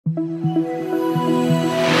In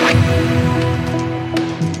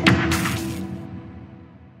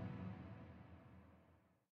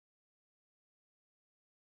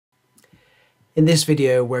this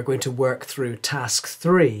video, we're going to work through Task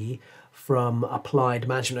 3 from Applied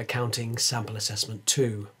Management Accounting Sample Assessment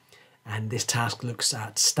 2. And this task looks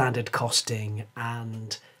at standard costing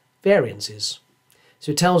and variances.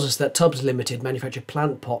 So it tells us that Tubbs Limited manufacture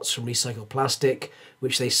plant pots from recycled plastic,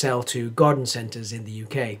 which they sell to garden centres in the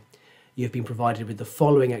UK. You've been provided with the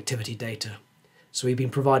following activity data. So we've been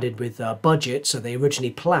provided with a budget, so they originally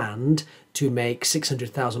planned to make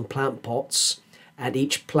 600,000 plant pots, and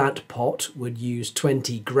each plant pot would use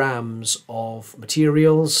 20 grams of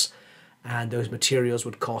materials, and those materials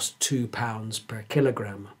would cost £2 per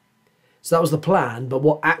kilogram. So that was the plan, but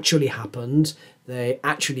what actually happened, they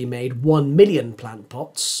actually made 1 million plant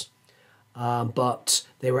pots, but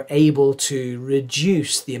they were able to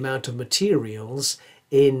reduce the amount of materials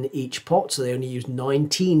in each pot, so they only used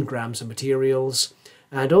 19 grams of materials.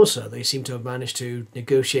 And also they seem to have managed to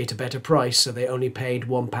negotiate a better price, so they only paid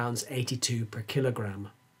 £1.82 per kilogram.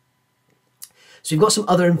 So you've got some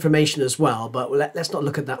other information as well, but let's not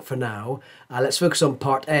look at that for now. Let's focus on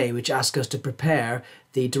part A, which asks us to prepare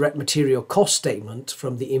the direct material cost statement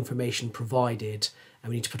from the information provided. And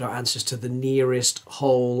we need to put our answers to the nearest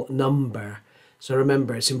whole number. So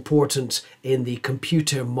remember, it's important in the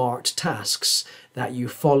computer marked tasks that you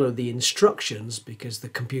follow the instructions, because the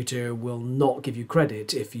computer will not give you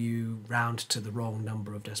credit if you round to the wrong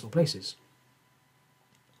number of decimal places.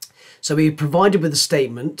 So we provided with a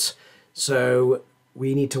statement, so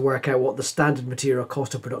we need to work out what the standard material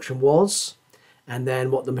cost of production was, and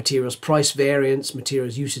then what the materials price variance,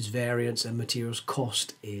 materials usage variance, and materials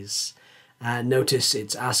cost is. And notice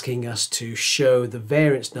it's asking us to show the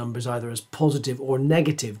variance numbers either as positive or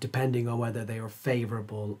negative, depending on whether they are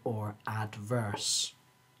favourable or adverse.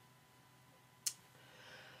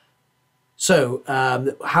 So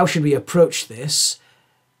how should we approach this?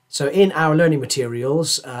 So in our learning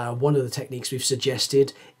materials, one of the techniques we've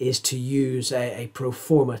suggested is to use a pro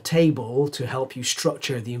forma table to help you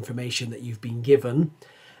structure the information that you've been given.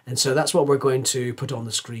 And so that's what we're going to put on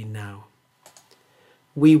the screen now.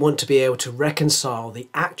 We want to be able to reconcile the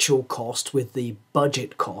actual cost with the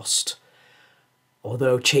budget cost,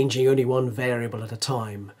 although changing only one variable at a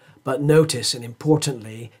time. But notice, and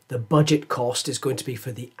importantly, the budget cost is going to be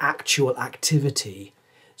for the actual activity.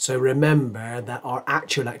 So remember that our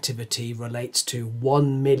actual activity relates to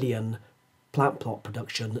 1 million plant plot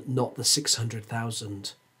production, not the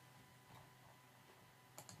 600,000.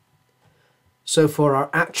 So for our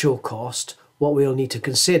actual cost, what we'll need to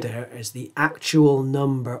consider is the actual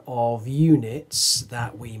number of units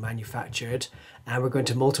that we manufactured, and we're going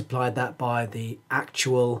to multiply that by the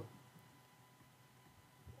actual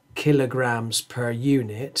kilograms per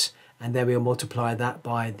unit, and then we'll multiply that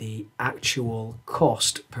by the actual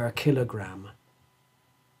cost per kilogram.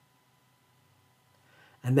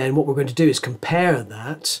 And then what we're going to do is compare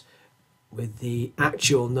that with the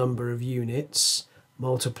actual number of units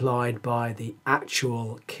multiplied by the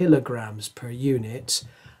actual kilograms per unit,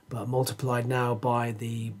 but multiplied now by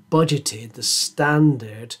the budgeted, the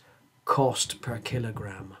standard cost per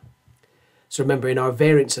kilogram. So remember, in our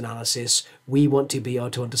variance analysis, we want to be able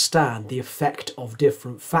to understand the effect of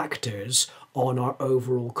different factors on our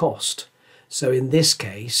overall cost. So in this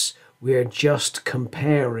case, we're just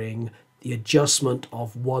comparing the adjustment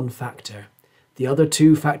of one factor. The other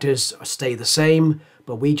two factors stay the same,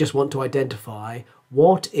 but we just want to identify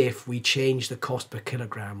what if we change the cost per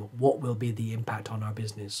kilogram, what will be the impact on our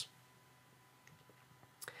business.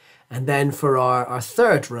 And then for our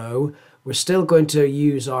third row, we're still going to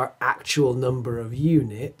use our actual number of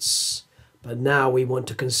units, but now we want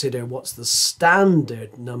to consider what's the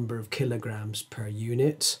standard number of kilograms per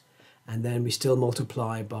unit, and then we still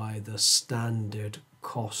multiply by the standard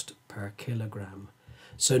cost per kilogram.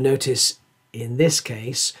 So notice in this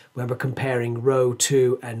case, when we're comparing row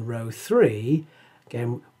 2 and row 3,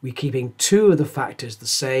 again, we're keeping two of the factors the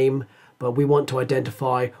same, but we want to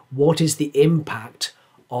identify what is the impact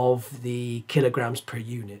of the kilograms per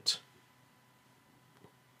unit.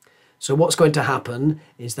 So what's going to happen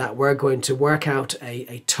is that we're going to work out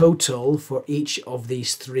a total for each of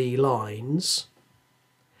these three lines.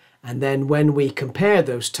 And then when we compare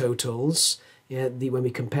those totals, when we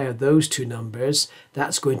compare those two numbers,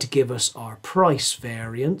 that's going to give us our price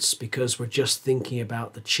variance, because we're just thinking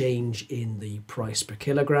about the change in the price per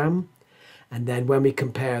kilogram. And then when we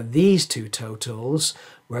compare these two totals,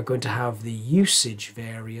 we're going to have the usage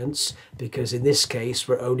variance, because in this case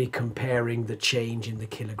we're only comparing the change in the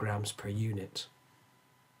kilograms per unit.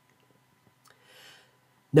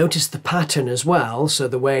 Notice the pattern as well. So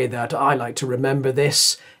the way that I like to remember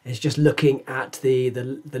this is just looking at the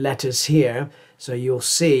letters here. So you'll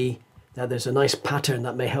see that there's a nice pattern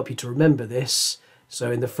that may help you to remember this.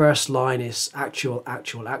 So in the first line is actual,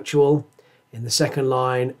 actual, actual. In the second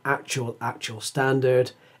line, actual, actual,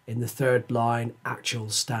 standard. In the third line, actual,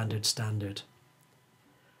 standard, standard.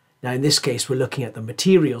 Now in this case, we're looking at the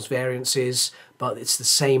materials variances, but it's the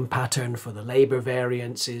same pattern for the labour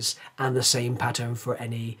variances and the same pattern for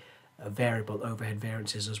any variable overhead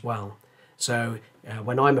variances as well. So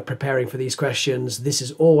when I'm preparing for these questions, this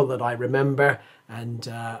is all that I remember, and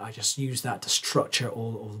I just use that to structure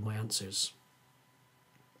all of my answers.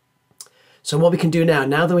 So what we can do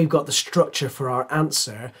now that we've got the structure for our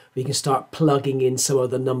answer, we can start plugging in some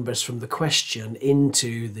of the numbers from the question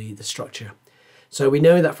into the structure. So we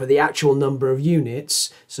know that for the actual number of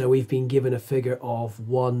units, so we've been given a figure of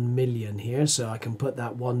 1 million here. So I can put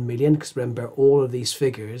that 1 million, because remember, all of these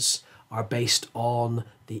figures are based on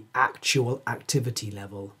the actual activity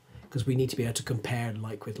level, because we need to be able to compare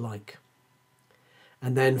like with like.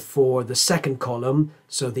 And then for the second column,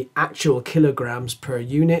 so the actual kilograms per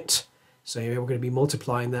unit, so we're going to be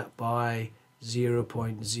multiplying that by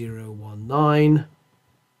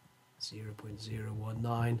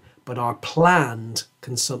 0.019, but our planned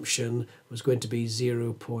consumption was going to be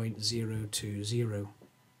 0.020.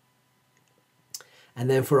 And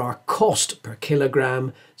then for our cost per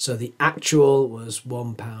kilogram, so the actual was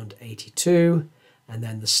 £1.82, and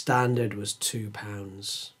then the standard was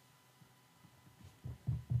 £2.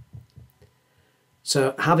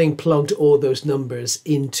 So having plugged all those numbers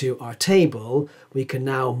into our table, we can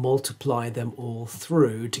now multiply them all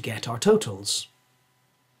through to get our totals.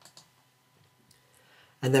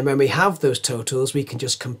 And then when we have those totals, we can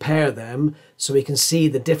just compare them. So we can see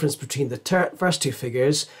the difference between the first two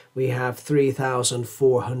figures. We have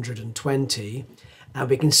 3,420. And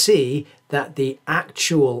we can see that the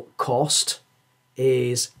actual cost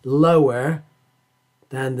is lower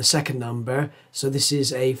than the second number. So this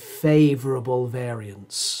is a favourable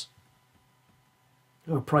variance.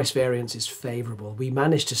 Our price variance is favourable. We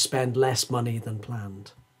managed to spend less money than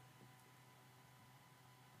planned.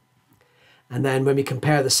 And then when we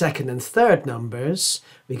compare the second and third numbers,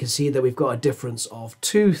 we can see that we've got a difference of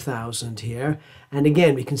 2,000 here. And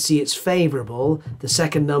again, we can see it's favourable. The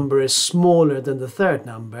second number is smaller than the third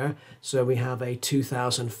number. So we have a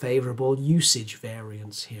 2,000 favourable usage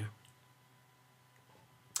variance here.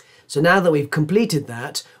 So now that we've completed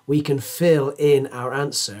that, we can fill in our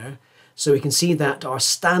answer. So we can see that our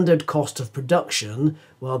standard cost of production,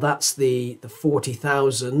 well, that's the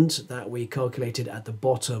 40,000 that we calculated at the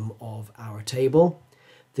bottom of our table.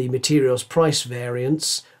 The materials price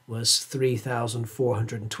variance was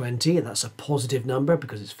 3,420. That's a positive number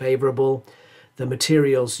because it's favourable. The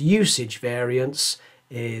materials usage variance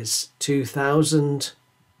is 2,000,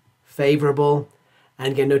 favourable.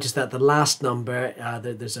 And again, notice that the last number,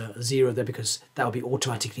 there's a 0 there because that will be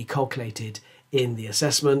automatically calculated in the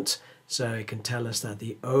assessment. So it can tell us that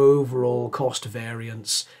the overall cost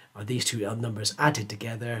variance are these two numbers added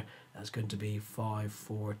together. That's going to be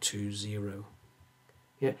 5420.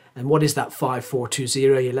 Yeah, and what is that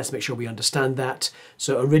 5420? Yeah, let's make sure we understand that.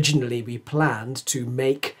 So originally we planned to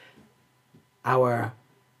make our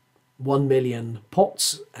 1 million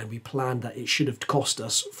pots, and we planned that it should have cost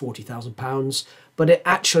us £40,000, but it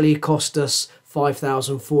actually cost us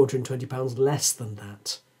 £5,420 less than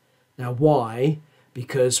that. Now why?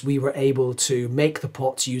 Because we were able to make the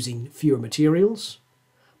pots using fewer materials,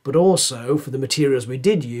 but also for the materials we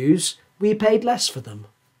did use, we paid less for them.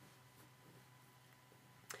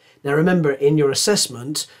 Now remember, in your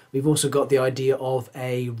assessment, we've also got the idea of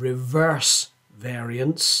a reverse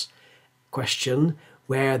variance question,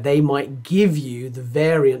 where they might give you the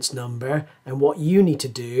variance number, and what you need to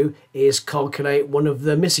do is calculate one of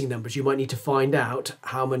the missing numbers. You might need to find out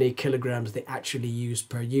how many kilograms they actually use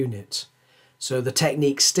per unit. So the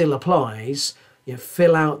technique still applies. You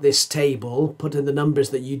fill out this table, put in the numbers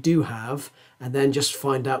that you do have, and then just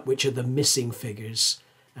find out which are the missing figures.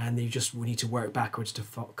 And we need to work backwards to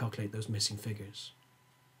calculate those missing figures.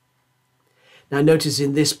 Now notice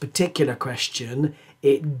in this particular question,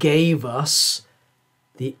 it gave us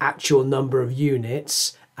the actual number of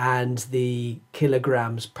units and the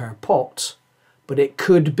kilograms per pot, but it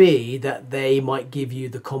could be that they might give you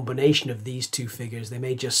the combination of these two figures. They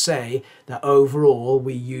may just say that overall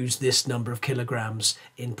we use this number of kilograms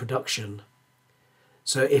in production.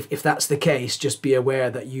 So if that's the case, just be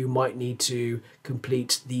aware that you might need to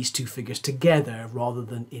complete these two figures together rather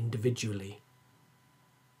than individually.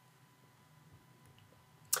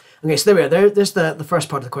 Okay, so there we are. There's the first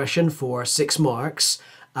part of the question for 6 marks.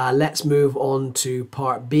 Let's move on to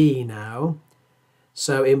part B now.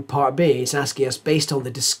 So in part B, it's asking us, based on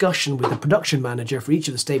the discussion with the production manager for each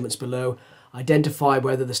of the statements below, identify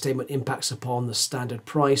whether the statement impacts upon the standard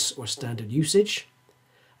price or standard usage,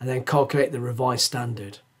 and then calculate the revised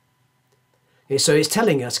standard. Okay, so it's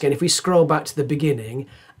telling us, again, if we scroll back to the beginning,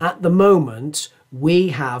 at the moment, we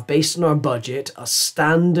have, based on our budget, a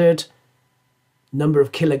standard number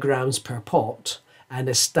of kilograms per pot and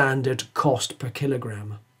a standard cost per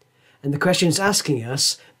kilogram. And the question is asking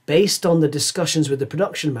us, based on the discussions with the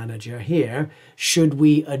production manager here, should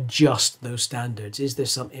we adjust those standards? Is there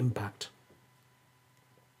some impact?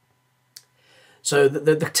 So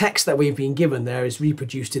the text that we've been given there is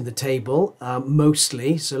reproduced in the table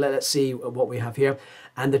mostly. So let's see what we have here.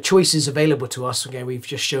 And the choices available to us, again, we've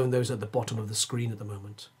just shown those at the bottom of the screen at the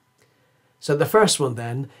moment. So the first one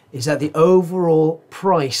then is that the overall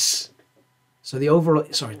price, so the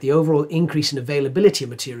overall increase in availability of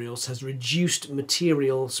materials has reduced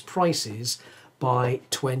materials prices by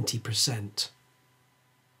 20%.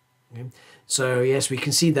 Okay. So yes, we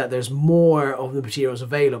can see that there's more of the materials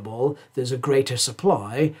available, there's a greater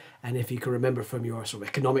supply, and if you can remember from your sort of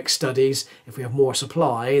economic studies, if we have more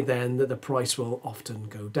supply, then the price will often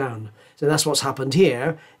go down. So that's what's happened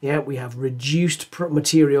here. Yeah, we have reduced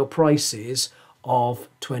material prices of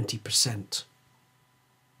 20%.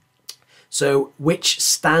 So which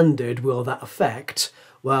standard will that affect?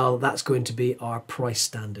 Well, that's going to be our price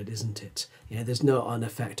standard, isn't it? Yeah, there's no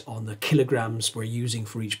effect on the kilograms we're using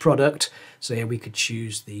for each product. So yeah, we could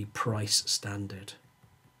choose the price standard.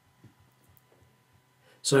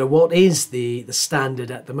 So what is the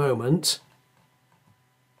standard at the moment?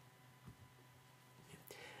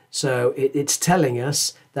 So it's telling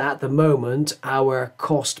us that at the moment our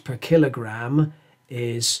cost per kilogram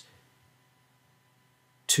is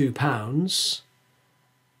 £2.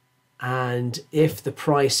 And if the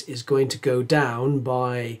price is going to go down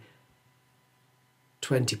by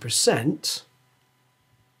 20%,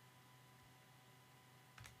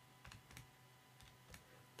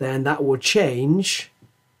 then that will change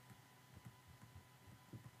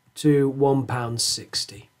to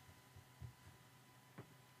 £1.60.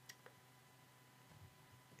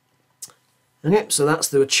 Okay, so that's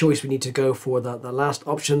the choice we need to go for, the last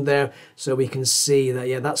option there. So we can see that,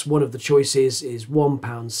 yeah, that's one of the choices, is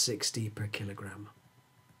 £1.60 per kilogram.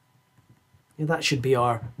 Yeah, that should be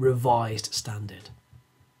our revised standard.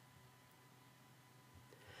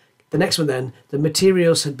 The next one then, the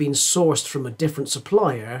materials had been sourced from a different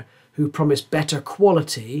supplier who promised better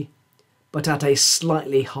quality, but at a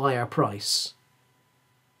slightly higher price.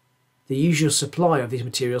 The usual supplier of these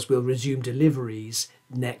materials will resume deliveries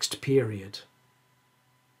next period.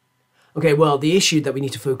 Okay, well, the issue that we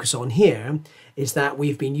need to focus on here is that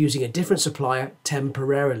we've been using a different supplier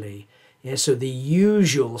temporarily. Yeah, so the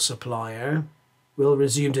usual supplier will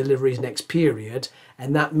resume deliveries next period,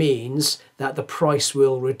 and that means that the price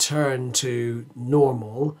will return to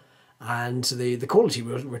normal and the quality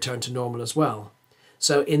will return to normal as well.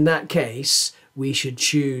 So in that case, we should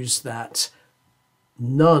choose that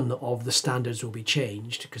none of the standards will be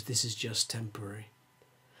changed because this is just temporary.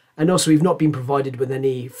 And also we've not been provided with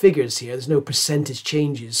any figures here. There's no percentage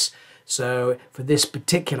changes. So for this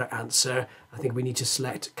particular answer, I think we need to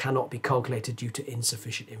select cannot be calculated due to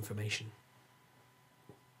insufficient information.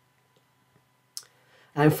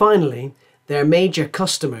 And finally, their major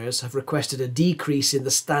customers have requested a decrease in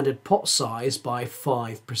the standard pot size by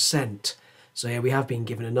 5%. So yeah, we have been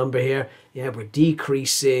given a number here. Yeah, we're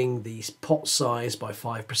decreasing the pot size by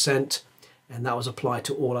 5%, and that was applied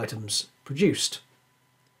to all items produced.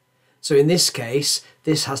 So in this case,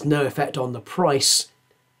 this has no effect on the price.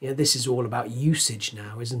 Yeah, this is all about usage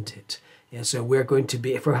now, isn't it? Yeah, so we're going to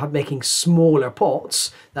be, if we're making smaller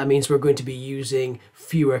pots, that means we're going to be using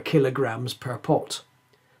fewer kilograms per pot.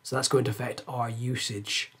 So that's going to affect our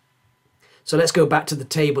usage. So let's go back to the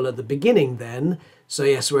table at the beginning then. So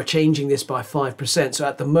yes, we're changing this by 5%. So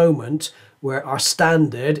at the moment, where our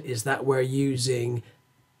standard is that we're using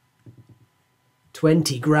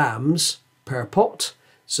 20 grams per pot.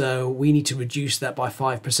 So we need to reduce that by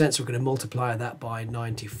 5%. So we're going to multiply that by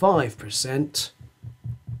 95%.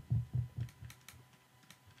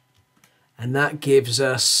 And that gives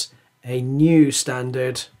us a new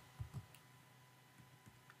standard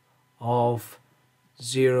of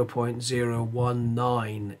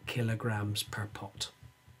 0.019 kilograms per pot.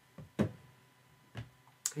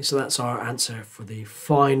 Okay, so that's our answer for the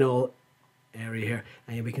final area here.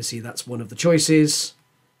 And we can see that's one of the choices.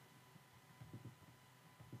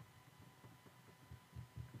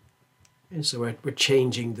 And so we're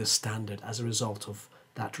changing the standard as a result of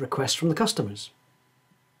that request from the customers.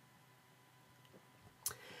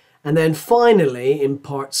 And then finally, in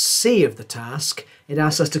part C of the task, it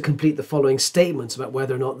asks us to complete the following statements about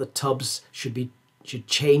whether or not the TUBs should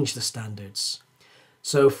change the standards.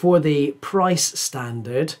 So for the price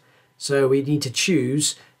standard, so we need to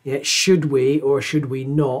choose, should we or should we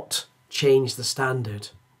not change the standard?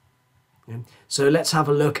 Okay. So let's have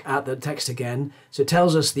a look at the text again. So it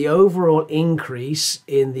tells us the overall increase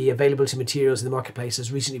in the availability of materials in the marketplace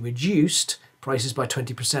has recently reduced prices by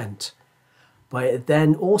 20%. But it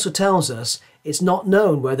then also tells us it's not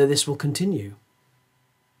known whether this will continue.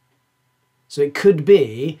 So it could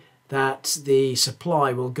be that the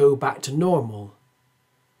supply will go back to normal,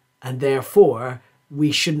 and therefore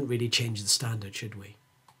we shouldn't really change the standard, should we?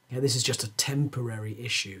 Yeah, this is just a temporary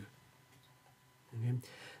issue. Okay.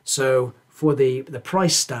 So for the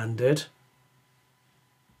price standard,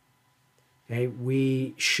 okay,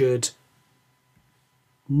 we should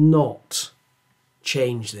not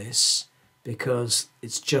change this because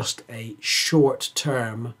it's just a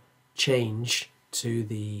short-term change to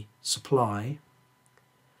the supply.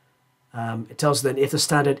 It tells us then if the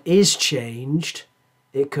standard is changed,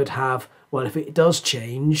 it could have, well, if it does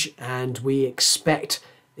change and we expect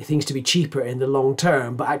things to be cheaper in the long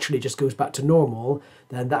term, but actually just goes back to normal,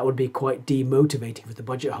 then that would be quite demotivating for the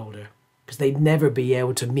budget holder, because they'd never be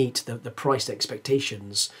able to meet the price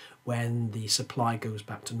expectations when the supply goes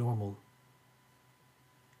back to normal.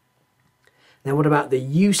 Then what about the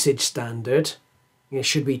usage standard?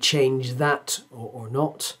 Should we change that or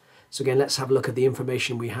not? So again, let's have a look at the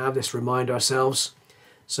information we have. Let's remind ourselves.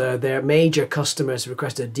 So their major customers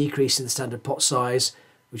requested a decrease in the standard pot size,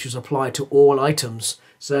 which was applied to all items.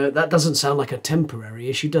 So that doesn't sound like a temporary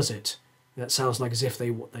issue, does it? That sounds like as if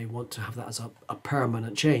they want to have that as a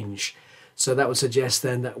permanent change. So that would suggest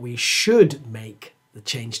then that we should make the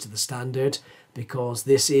change to the standard, because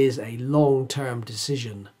this is a long-term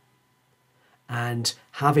decision. And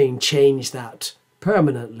having changed that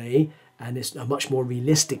permanently, and it's a much more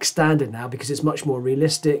realistic standard now, because it's much more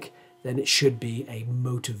realistic, then it should be a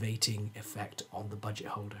motivating effect on the budget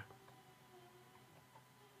holder.